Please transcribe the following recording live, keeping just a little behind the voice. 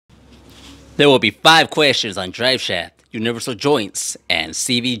There will be 5 questions on driveshaft, universal joints, and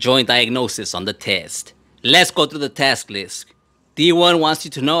CV joint diagnosis on the test. Let's go through the task list. D1 wants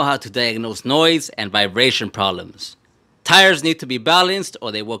you to know how to diagnose noise and vibration problems. Tires need to be balanced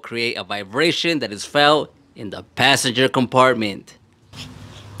or they will create a vibration that is felt in the passenger compartment.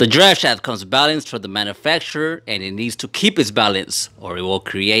 The driveshaft comes balanced from the manufacturer and it needs to keep its balance or it will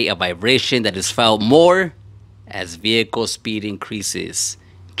create a vibration that is felt more as vehicle speed increases.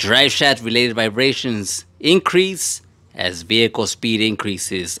 Driveshaft related vibrations increase as vehicle speed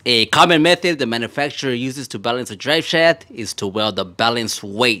increases. A common method the manufacturer uses to balance a driveshaft is to weld the balance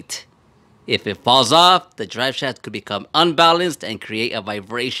weight. If it falls off, the driveshaft could become unbalanced and create a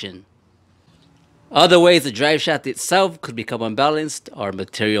vibration. Other ways the driveshaft itself could become unbalanced are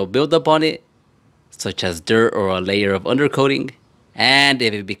material buildup on it, such as dirt or a layer of undercoating, and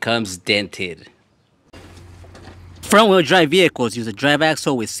if it becomes dented. Front-wheel drive vehicles use a drive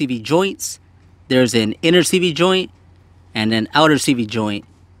axle with CV joints. There's an inner CV joint and an outer CV joint.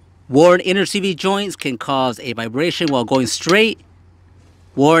 Worn inner CV joints can cause a vibration while going straight.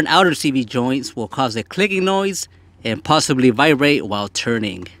 Worn outer CV joints will cause a clicking noise and possibly vibrate while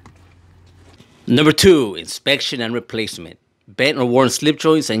turning. Number 2, inspection and replacement. Bent or worn slip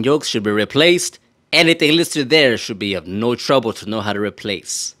joints and yokes should be replaced. Anything listed there should be of no trouble to know how to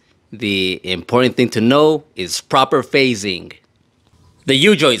replace. The important thing to know is proper phasing. The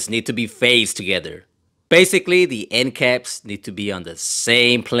U-joints need to be phased together. Basically, the end caps need to be on the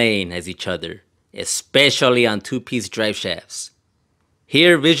same plane as each other, especially on 2-piece drive shafts.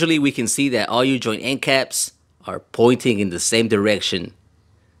 Here, visually, we can see that all U-joint end caps are pointing in the same direction.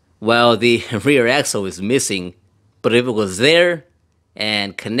 Well, the rear axle is missing, but if it was there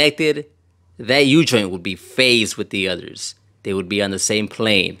and connected, that U-joint would be phased with the others. They would be on the same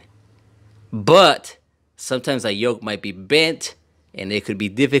plane. But sometimes a yoke might be bent and it could be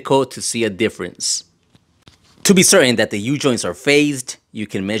difficult to see a difference. To be certain that the U-joints are phased, you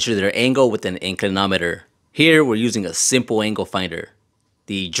can measure their angle with an inclinometer. Here we're using a simple angle finder.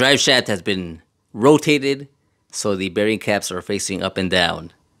 The drive shaft has been rotated so the bearing caps are facing up and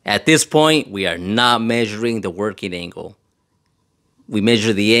down. At this point, we are not measuring the working angle. We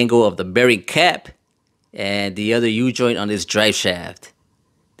measure the angle of the bearing cap and the other U-joint on this drive shaft.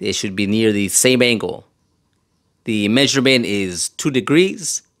 They should be near the same angle. The measurement is 2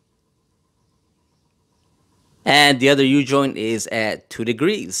 degrees and the other U-joint is at 2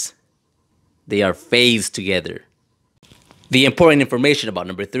 degrees. They are phased together. The important information about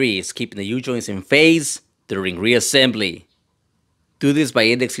number 3 is keeping the U-joints in phase during reassembly. Do this by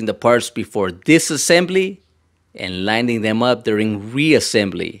indexing the parts before disassembly and lining them up during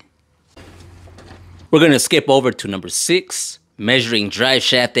reassembly. We're going to skip over to number 6, measuring drive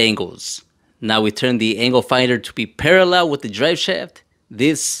shaft angles. Now we turn the angle finder to be parallel with the drive shaft.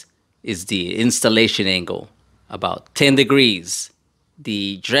 This is the installation angle, about 10 degrees.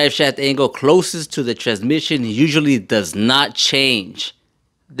 The drive shaft angle closest to the transmission usually does not change.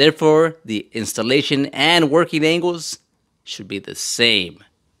 Therefore, the installation and working angles should be the same.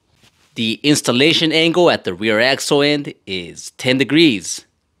 The installation angle at the rear axle end is 10 degrees.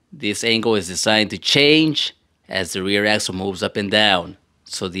 This angle is designed to change as the rear axle moves up and down,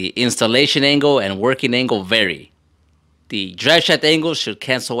 so the installation angle and working angle vary. The drive shaft angle should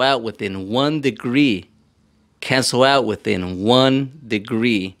cancel out within 1 degree. Cancel out within 1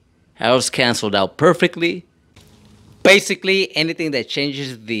 degree. Ours canceled out perfectly. Basically, anything that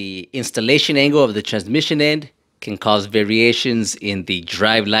changes the installation angle of the transmission end can cause variations in the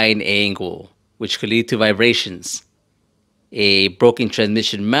driveline angle, which could lead to vibrations. A broken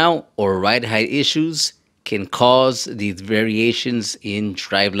transmission mount or ride height issues can cause these variations in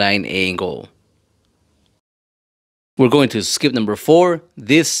driveline angle. We're going to skip number 4.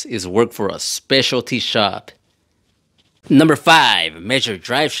 This is work for a specialty shop. Number 5, measure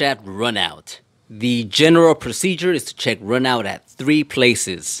drive shaft runout. The general procedure is to check runout at 3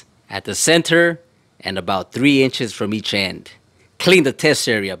 places, at the center and about 3 inches from each end. Clean the test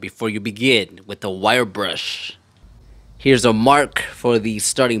area before you begin with a wire brush. Here's a mark for the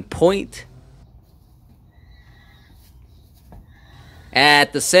starting point.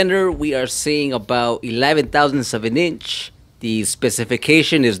 At the center, we are seeing about 11 thousandths of an inch. The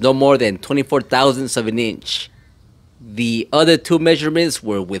specification is no more than 24 thousandths of an inch. The other 2 measurements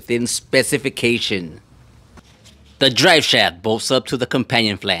were within specification. The drive shaft bolts up to the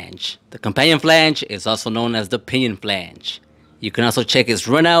companion flange. The companion flange is also known as the pinion flange. You can also check its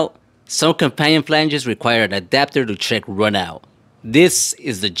runout. Some companion flanges require an adapter to check runout. This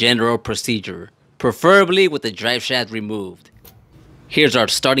is the general procedure, preferably with the drive shaft removed. Here's our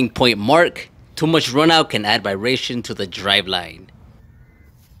starting point mark. Too much runout can add vibration to the driveline.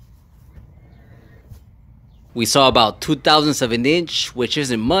 We saw about 2,000ths of an inch, which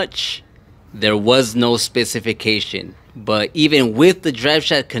isn't much. There was no specification, but even with the drive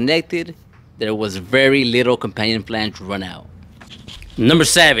shaft connected, there was very little companion flange runout. Number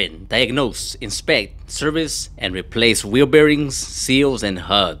 7, diagnose, inspect, service, and replace wheel bearings, seals, and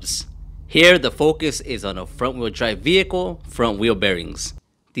hubs. Here, the focus is on a front-wheel drive vehicle, front wheel bearings.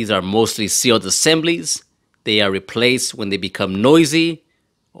 These are mostly sealed assemblies. They are replaced when they become noisy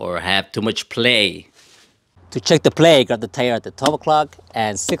or have too much play. To check the play, grab the tire at the 12 o'clock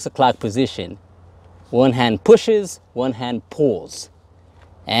and 6 o'clock position. One hand pushes, one hand pulls,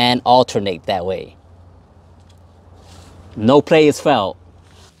 and alternate that way. No play is foul.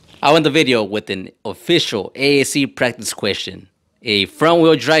 I want the video with an official ASE practice question. A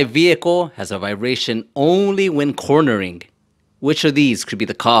front-wheel drive vehicle has a vibration only when cornering. Which of these could be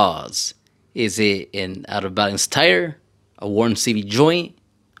the cause? Is it an out-of-balance tire, a worn CV joint,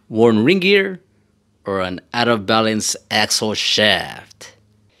 worn ring gear, or an out-of-balance axle shaft?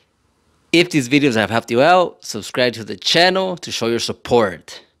 If these videos have helped you out, subscribe to the channel to show your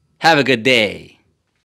support. Have a good day.